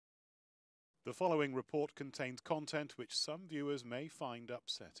The following report contains content which some viewers may find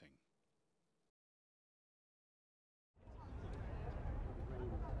upsetting.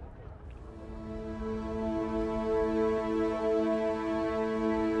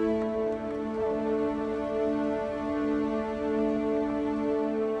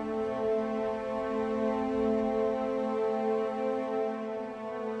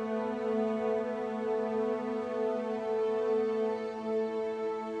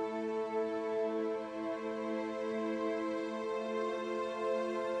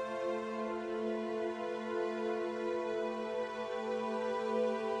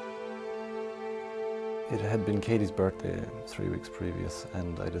 It had been Katie's birthday 3 weeks previous,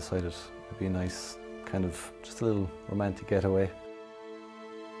 and I decided it'd be a nice kind of just a little romantic getaway.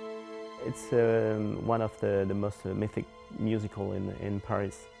 It's one of the most mythic musical in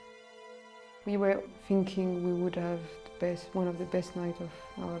Paris. We were thinking we would have one of the best nights of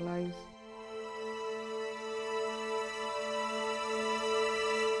our lives.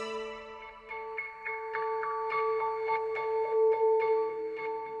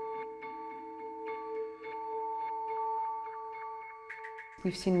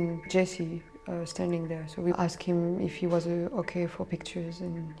 We've seen Jesse standing there, so we asked him if he was okay for pictures,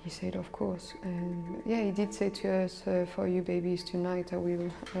 and he said of course. And yeah, he did say to us, for you babies tonight I will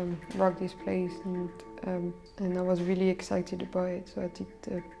rock this place, and I was really excited about it, so I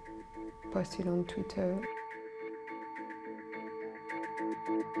did post it on Twitter.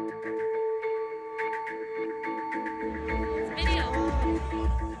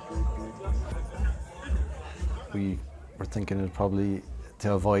 We were thinking it'd probably,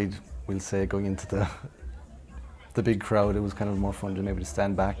 to avoid, we'll say, going into the big crowd, it was kind of more fun to maybe to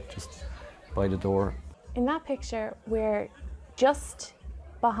stand back just by the door. In that picture, we're just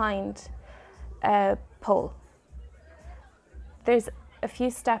behind a pole. There's a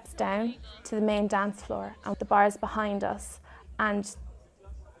few steps down to the main dance floor, and the bars behind us, and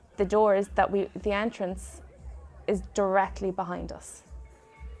the doors the entrance is directly behind us.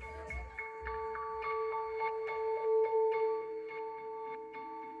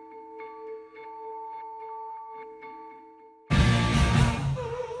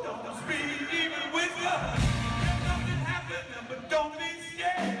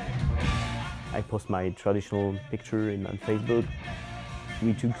 I post my traditional picture on Facebook.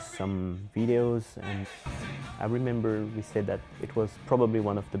 We took some videos, and I remember we said that it was probably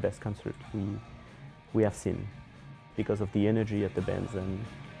one of the best concerts we have seen because of the energy of the bands and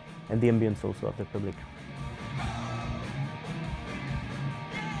the ambience also of the public.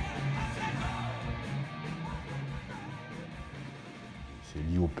 C'est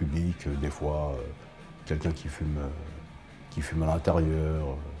lié au public, des fois quelqu'un qui fume à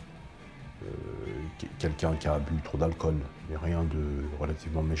l'intérieur, quelqu'un qui a bu trop d'alcool, mais rien de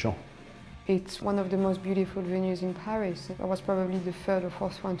relativement méchant. It's one of the most beautiful venues in Paris. I was probably the third or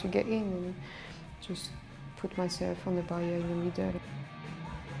fourth one to get in, and just put myself on the barrier in the middle.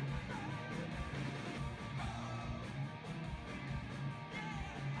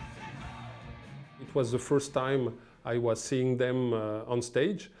 It was the first time I was seeing them on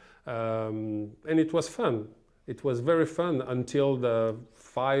stage, and it was fun. It was very fun until the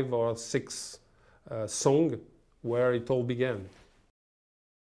 5 or 6 song where it all began.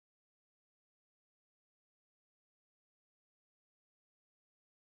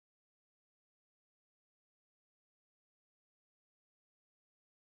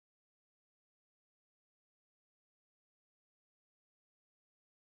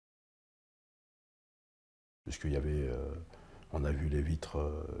 Parce qu'il y avait, on a vu les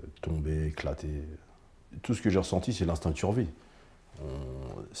vitres tomber, éclater. Tout ce que j'ai ressenti, c'est l'instinct de survie.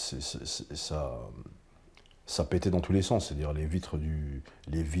 Ça pétait dans tous les sens, c'est-à-dire les vitres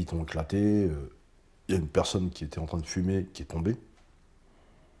ont éclaté, il y a une personne qui était en train de fumer qui est tombée.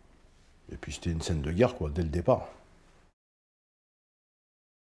 Et puis c'était une scène de guerre, quoi, dès le départ.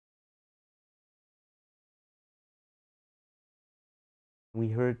 We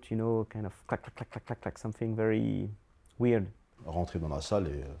heard, you know, kind of clack, clack, clack, clack, clack, clack, something very weird. Rentrer dans la salle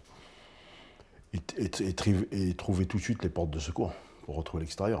et trouver tout de suite les portes de secours pour retrouver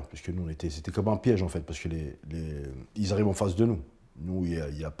l'extérieur. Puisque nous, c'était comme un piège en fait, parce que ils arrivent en face de nous. Nous, il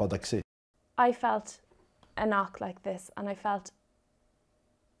n'y a pas d'accès. I felt a knock like this, and I felt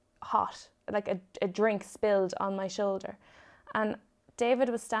hot, like a drink spilled on my shoulder. And David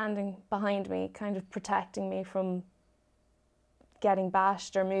was standing behind me, kind of protecting me from getting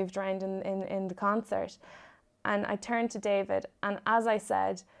bashed or moved around in the concert. And I turned to David, and as I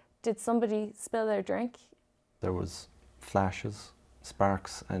said, did somebody spill their drink? There was flashes,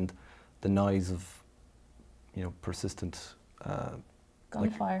 sparks, and the noise of, you know, persistent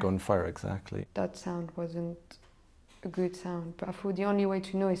Gunfire. Like gunfire, exactly. That sound wasn't a good sound, but I thought the only way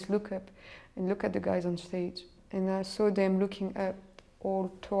to know is look up and look at the guys on stage. And I saw them looking up all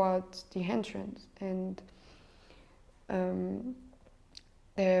towards the entrance, and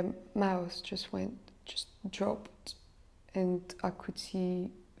their mouths just dropped, and I could see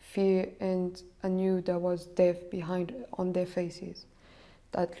fear, and I knew there was death behind on their faces.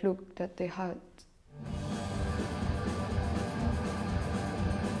 That look that they had.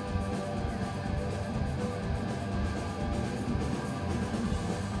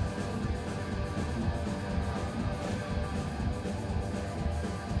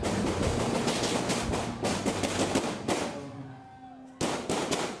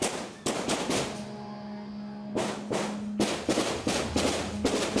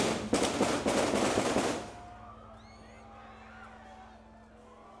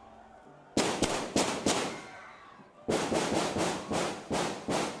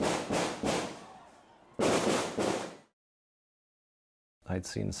 I'd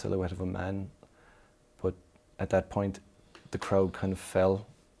seen a silhouette of a man, but at that point the crowd kind of fell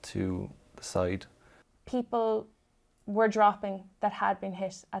to the side. People were dropping that had been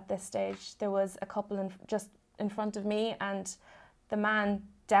hit at this stage. There was a couple just in front of me, and the man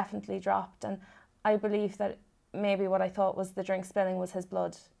definitely dropped, and I believe that maybe what I thought was the drink spilling was his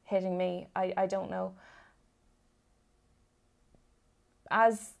blood hitting me. I don't know.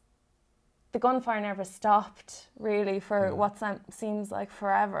 As the gunfire never stopped, really, for what seems like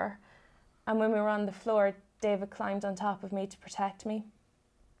forever. And when we were on the floor, David climbed on top of me to protect me.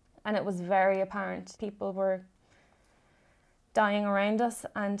 And it was very apparent people were dying around us,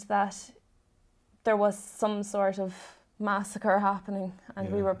 and that there was some sort of massacre happening,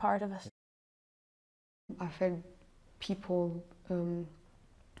 and we were part of it. I felt people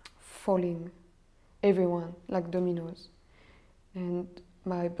falling, everyone, like dominoes. And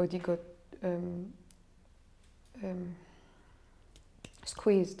my body got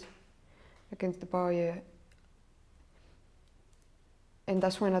squeezed against the barrier, and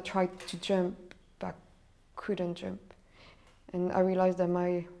that's when I tried to jump, but couldn't jump. And I realized that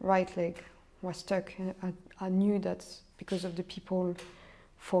my right leg was stuck, and I knew that's because of the people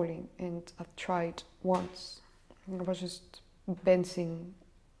falling, and I tried once. I was just bouncing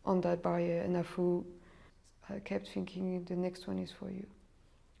on that barrier, and I kept thinking, the next one is for you.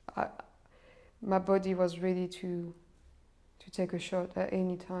 My body was ready to take a shot at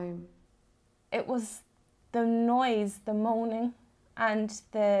any time. It was the noise, the moaning, and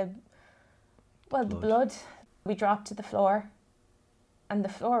the blood. We dropped to the floor, and the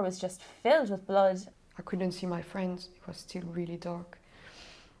floor was just filled with blood. I couldn't see my friends, it was still really dark.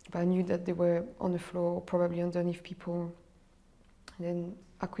 But I knew that they were on the floor, probably underneath people. And then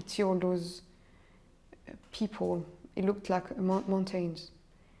I could see all those people. It looked like mountains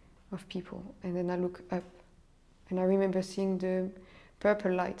of people. And then I looked up, and I remember seeing the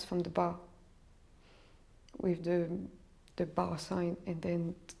purple lights from the bar with the bar sign, and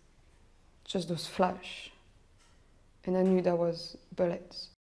then just those flash. And I knew that was bullets.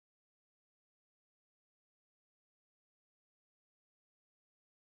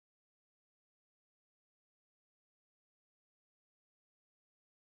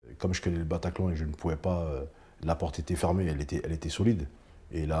 Comme je connais le Bataclan et je ne pouvais pas, la porte était fermée, elle était solide.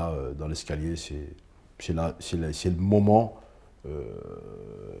 Et là, dans l'escalier, c'est le moment,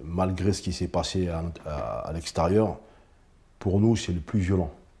 malgré ce qui s'est passé à l'extérieur, pour nous, c'est le plus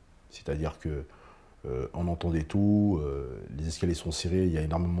violent. C'est-à-dire que on entendait tout, les escaliers sont serrés, il y a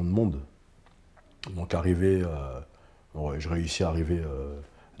énormément de monde. Donc je réussis à arriver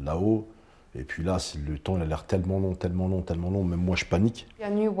là-haut. Et puis là, le temps il a l'air tellement long, même moi je panique. I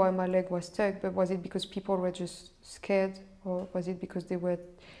knew why my leg was stuck, but was it because people were just scared, or was it because they were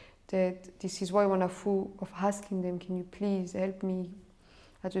dead? This is why when I thought of asking them, can you please help me,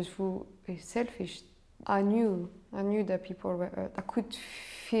 I just thought it's selfish. I knew that people were hurt. I could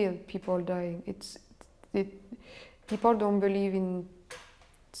feel people dying. People don't believe in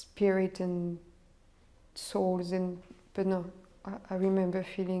spirit and souls, but no, I remember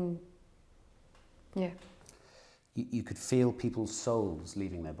feeling. Yeah. You could feel people's souls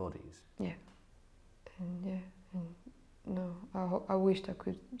leaving their bodies. Yeah. No, I wished I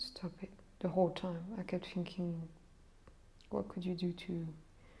could stop it the whole time. I kept thinking, what could you do?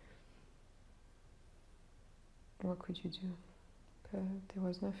 But there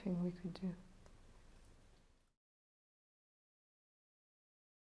was nothing we could do.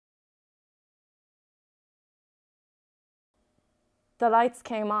 The lights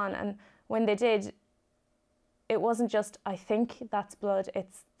came on, and when they did, it wasn't just, I think that's blood,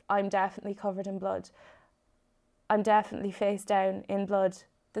 it's, I'm definitely covered in blood. I'm definitely face down in blood.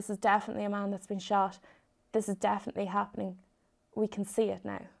 This is definitely a man that's been shot. This is definitely happening. We can see it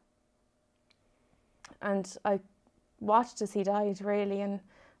now. And I watched as he died, really, and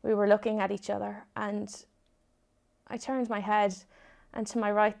we were looking at each other, and I turned my head, and to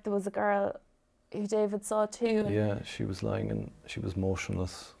my right there was a girl who David saw too. Yeah, she was lying and she was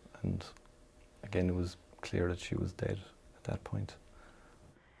motionless, and again it was clear that she was dead at that point.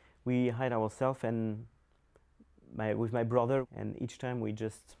 We hide ourselves and with my brother, and each time we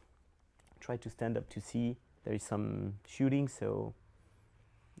just try to stand up to see there is some shooting, so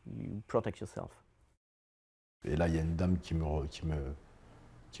you protect yourself. Et là, il y a une dame qui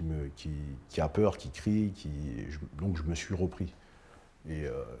a peur, qui crie, donc je me suis repris.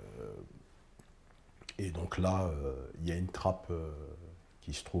 Et donc là, il y a une trappe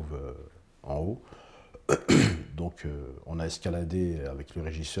qui se trouve en haut. Donc on a escaladé avec le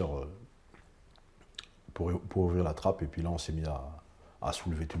régisseur pour ouvrir la trappe, et puis là on s'est mis à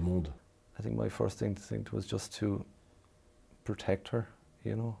soulever tout le monde. I think my first instinct was just to protect her,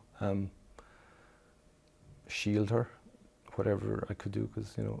 you know, shield her, whatever I could do,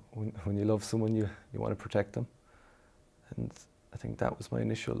 because you know when you love someone you want to protect them, and I think that was my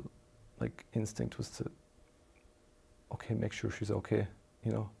initial instinct, was to make sure she's okay,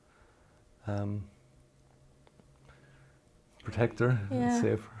 you know, protect her, and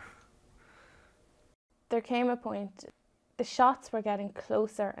save her. There came a point, the shots were getting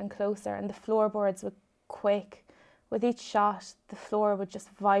closer and closer, and the floorboards would quake. With each shot, the floor would just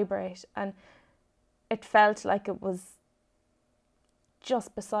vibrate, and it felt like it was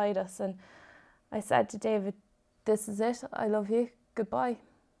just beside us. And I said to David, "This is it, I love you, goodbye."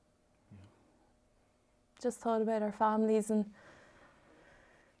 Yeah. Just thought about our families, and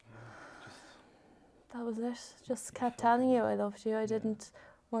that was it. Just kept telling you I loved you. I didn't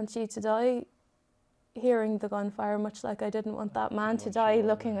want you to die hearing the gunfire, much like I didn't want that man to die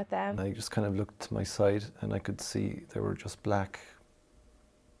looking at them. I just kind of looked to my side, and I could see there were just black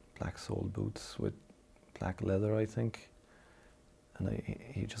soled boots with black leather, I think. And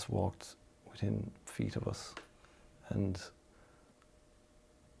he just walked within feet of us. And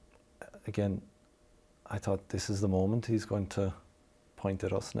again, I thought, this is the moment he's going to point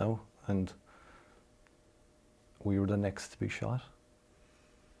at us now, and we were the next to be shot.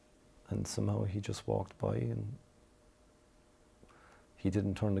 And somehow he just walked by, and he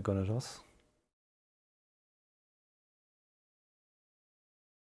didn't turn the gun at us.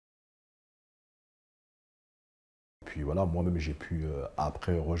 Puis voilà, moi-même j'ai pu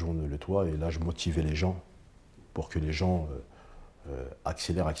après rejoindre le toit, et là je motivais les gens pour que les gens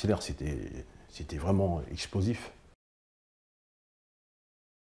accélèrent. C'était vraiment explosif.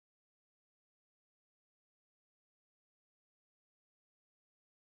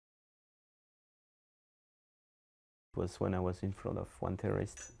 It was when I was in front of one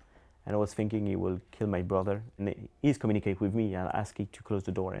terrorist, and I was thinking he will kill my brother, and he's communicating with me and asking to close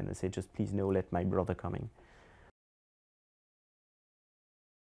the door, and I said, just please no, let my brother coming.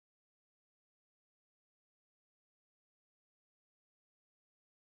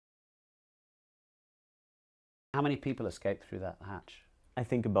 How many people escaped through that hatch? I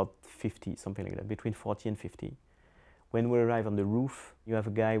think about 50, something like that, between 40 and 50. When we arrive on the roof, you have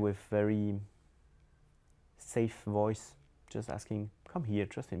a guy with very safe voice, just asking, come here,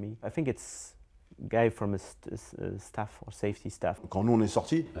 trust in me. I think it's a guy from a staff or safety staff. Quand nous on est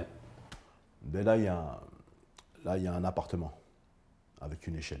sortis, ben là il y a un appartement avec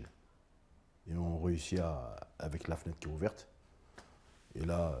une échelle. Et on réussit avec la fenêtre qui est ouverte. Et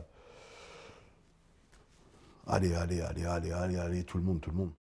là, allez, tout le monde.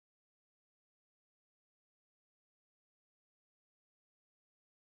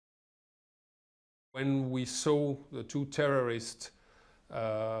 When we saw the two terrorists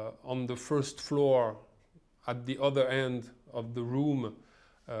on the first floor at the other end of the room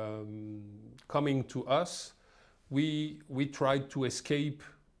coming to us, we tried to escape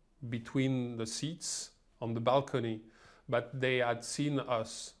between the seats on the balcony, but they had seen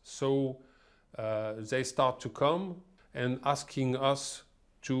us. So they start to come and asking us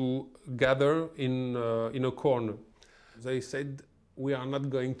to gather in a corner. They said, "We are not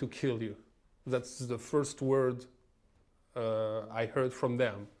going to kill you." That's the first word I heard from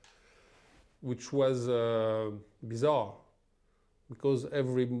them, which was bizarre, because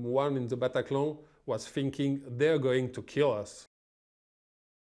everyone in the Bataclan was thinking they're going to kill us.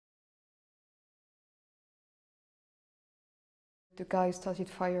 The guys started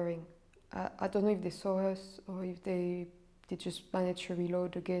firing. I don't know if they saw us or if they just managed to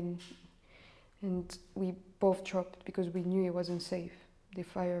reload again. And we both dropped because we knew it wasn't safe. They're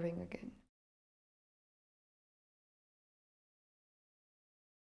firing again.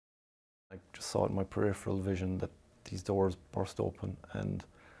 I just saw it in my peripheral vision that these doors burst open, and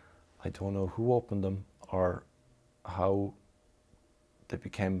I don't know who opened them or how they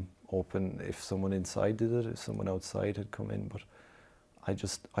became open, if someone inside did it, if someone outside had come in, but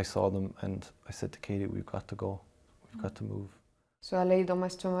I saw them and I said to Katie, we've got to go, we've got to move. So I laid on my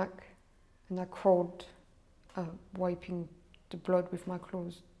stomach and I crawled, wiping the blood with my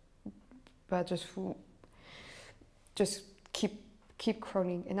clothes, but I just keep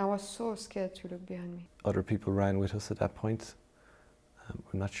crawling, and I was so scared to look behind me. Other people ran with us at that point.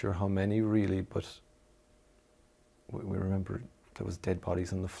 We're not sure how many really, but we remember there was dead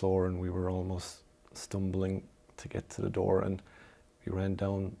bodies on the floor and we were almost stumbling to get to the door, and we ran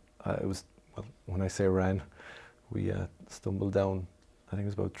down. Well, when I say ran, we stumbled down, I think it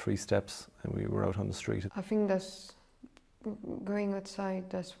was about 3 steps, and we were out on the street. I think that's going outside,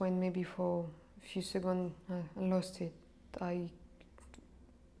 that's when maybe for a few seconds I lost it. I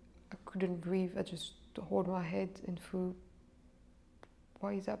couldn't breathe, I just hold my head and thought,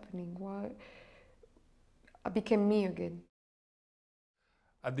 what is happening? Why? I became me again.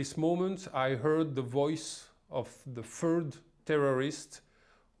 At this moment, I heard the voice of the third terrorist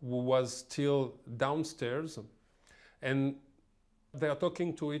who was still downstairs, and they are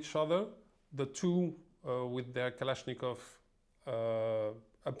talking to each other, the two with their Kalashnikov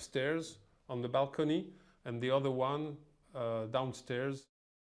upstairs on the balcony, and the other one downstairs.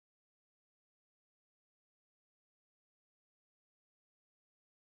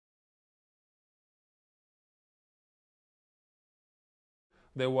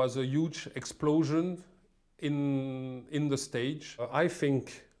 There was a huge explosion in the stage. I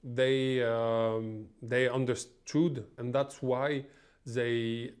think they understood, and that's why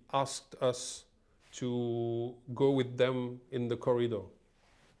they asked us to go with them in the corridor.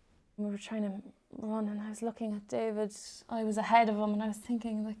 We were trying to run, and I was looking at David. I was ahead of him, and I was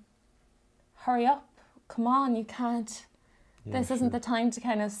thinking, like, hurry up, come on, you can't. Yeah, this isn't the time to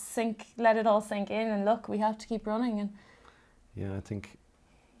kind of let it all sink in, and look, we have to keep running. And yeah, I think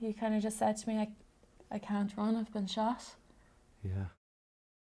he kind of just said to me, I can't run, I've been shot. yeah.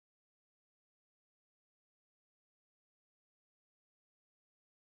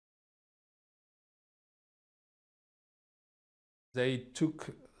 They took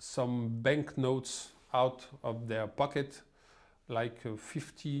some banknotes out of their pocket, like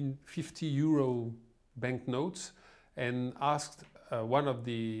 50 euro banknotes, and asked one of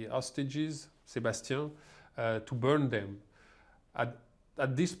the hostages, Sébastien, to burn them.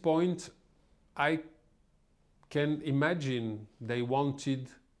 At this point, I can imagine they wanted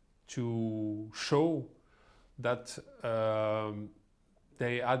to show that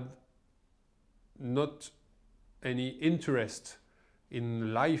they had not any interest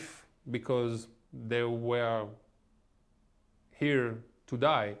in life because they were here to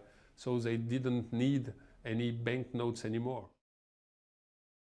die, so they didn't need any banknotes anymore.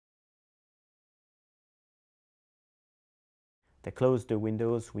 They closed the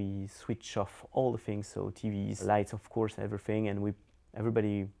windows, we switched off all the things, so TVs, lights, of course, everything, and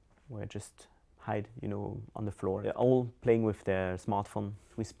everybody were just hide, you know, on the floor. They're all playing with their smartphone.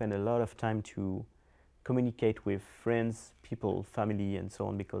 We spent a lot of time to communicate with friends, people, family, and so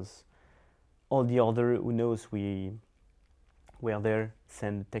on, because all the other who knows we were there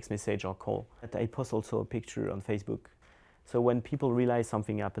send text message or call. I post also a picture on Facebook, so when people realize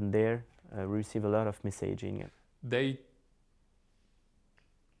something happened there, we receive a lot of messaging. They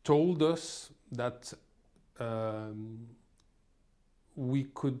told us that we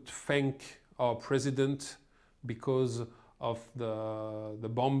could thank our president because of the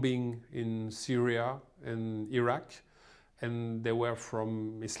bombing in Syria and Iraq, and they were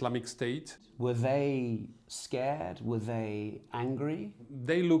from Islamic State. Were they scared? Were they angry?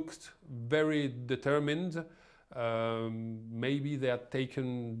 They looked very determined. Maybe they had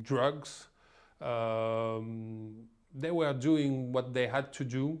taken drugs. They were doing what they had to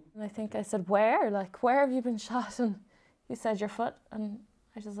do. And I think I said, where? Like, where have you been shot? And he said, your foot. And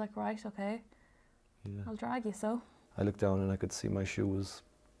I was like, right, okay, Yeah. I'll drag you, so. I looked down and I could see my shoe was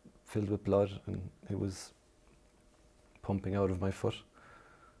filled with blood and it was pumping out of my foot,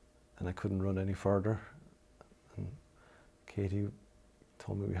 and I couldn't run any further. And Katie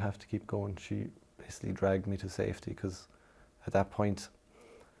told me we have to keep going. She basically dragged me to safety because at that point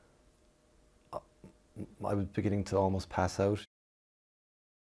I was beginning to almost pass out.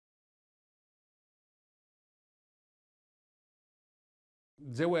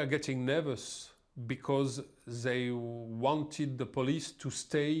 They were getting nervous because they wanted the police to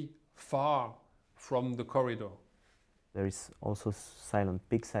stay far from the corridor. There is also silence,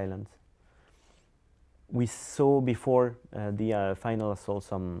 big silence. We saw before the final assault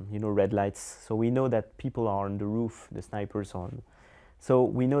some, red lights. So we know that people are on the roof, the snipers on. So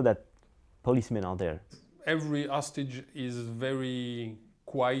we know that policemen are there. Every hostage is very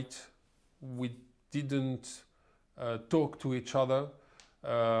quiet. We didn't talk to each other.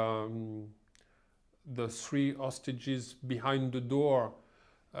 The 3 hostages behind the door,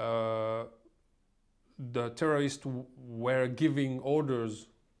 the terrorists were giving orders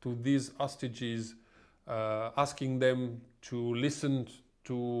to these hostages, asking them to listen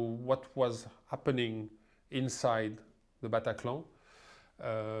to what was happening inside the Bataclan.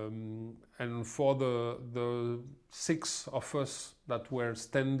 And for the 6 of us that were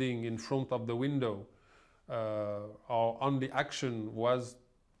standing in front of the window, our only action was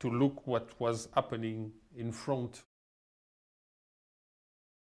to look what was happening in front.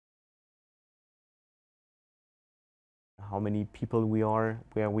 How many people we are,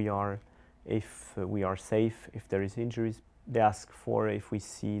 where we are, if we are safe, if there is injuries. They ask for if we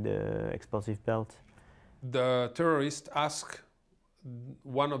see the explosive belt. The terrorist asked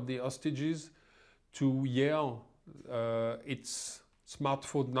one of the hostages to yell its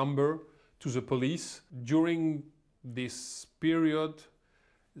smartphone number to the police. During this period,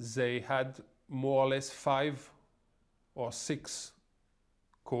 they had more or less 5 or 6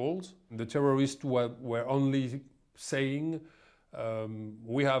 calls. The terrorists were only saying,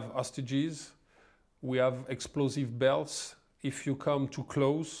 we have hostages, we have explosive belts. If you come too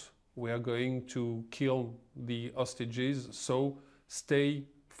close, we are going to kill the hostages, so stay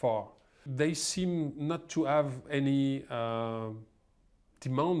far. They seem not to have any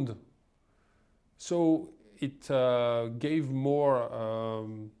demand, so it gave more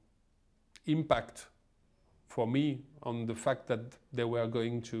impact for me on the fact that they were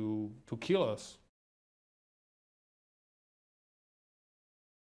going to kill us.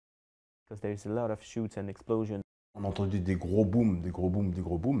 Because there is a lot of shoots and explosions. On a entendu des gros booms, des gros booms, des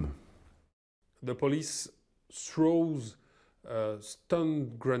gros booms. The police throws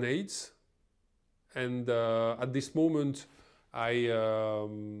stun grenades, and at this moment I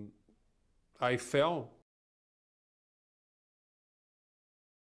fell.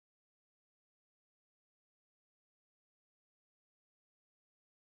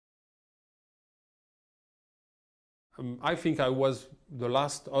 I think I was the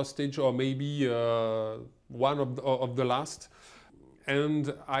last hostage, or maybe one of the last,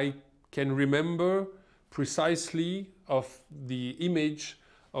 and I can remember precisely of the image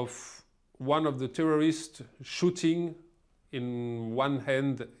of one of the terrorists shooting. In one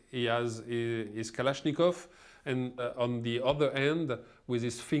hand he has his Kalashnikov, and on the other hand with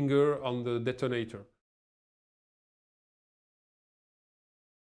his finger on the detonator.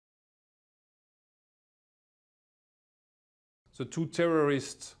 The 2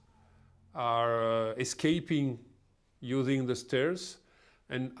 terrorists are escaping using the stairs,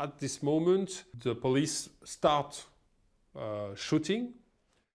 and at this moment the police start shooting.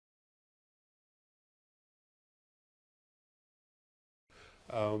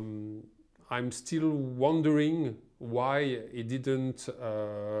 I'm still wondering why he didn't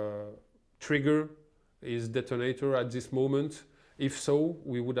trigger his detonator at this moment. If so,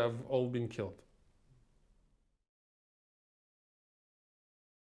 we would have all been killed.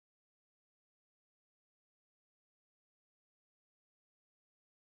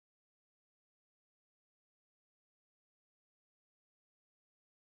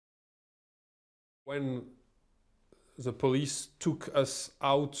 When the police took us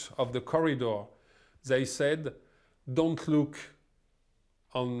out of the corridor, they said, don't look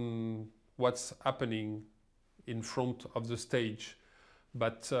on what's happening in front of the stage.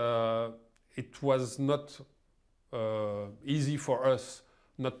 But it was not easy for us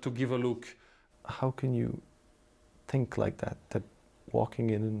not to give a look. How can you think like that, that walking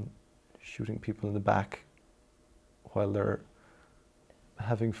in and shooting people in the back while they're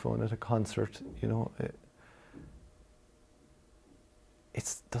having fun at a concert,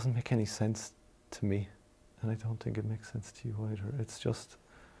 it doesn't make any sense to me, and I don't think it makes sense to you either. It's just...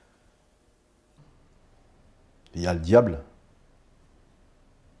 Il y a le diable,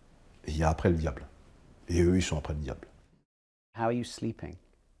 et il y a après le diable. Et eux, ils sont après le diable. How are you sleeping?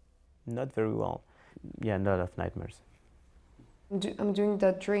 Not very well. Yeah, a lot of nightmares. I'm doing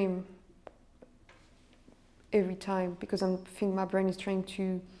that dream every time because I think my brain is trying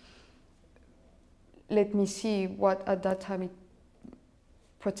to let me see what at that time it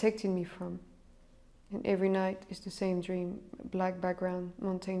protected me from. And every night is the same dream, black background,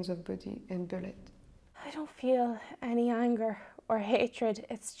 mountains of body and bullet. I don't feel any anger or hatred.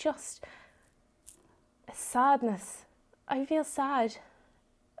 It's just a sadness. I feel sad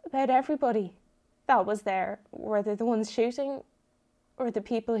about everybody that was there, were they the ones shooting or the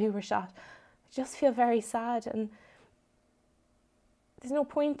people who were shot? I just feel very sad, and there's no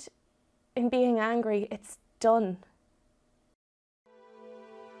point in being angry. It's done.